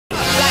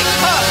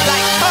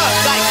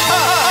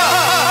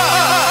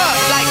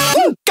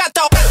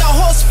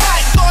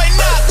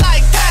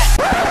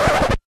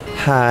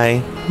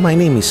Hi, my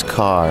name is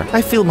Car.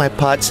 I feel my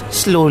parts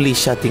slowly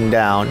shutting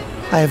down.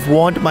 I have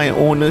warned my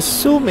owner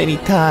so many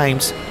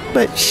times,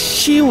 but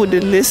she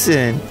wouldn't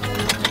listen.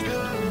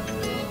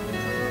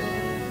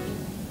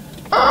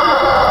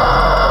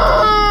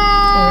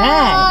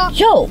 Alright.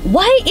 Yo,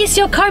 why is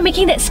your car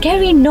making that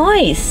scary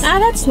noise?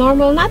 That's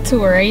normal, not to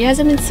worry. It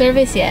hasn't been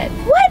serviced yet.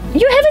 What?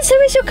 You haven't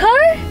serviced your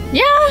car?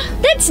 Yeah.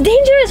 That's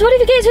dangerous. What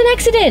if you get into an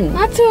accident?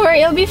 Not to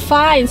worry, it'll be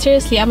fine.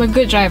 Seriously, I'm a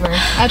good driver.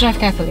 I'll drive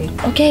carefully.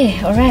 Okay,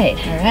 alright.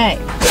 Hey,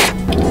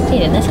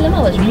 the nasi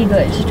lemak was really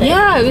good.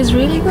 Yeah, it was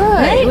really good.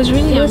 Right? It was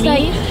really yummy. Like,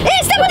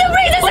 hey, step on the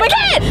brakes! That's a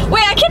cat!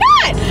 Wait, I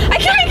cannot! I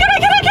cannot!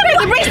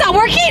 The brake's not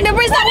working! The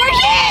brake's not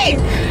working!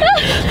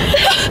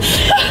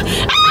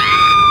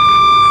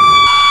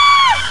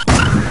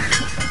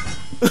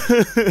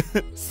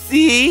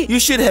 See? You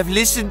should have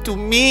listened to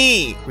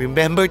me.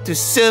 Remember to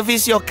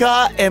service your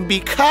car and be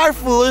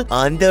careful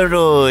on the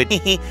road.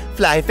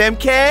 FlyFM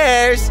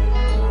cares.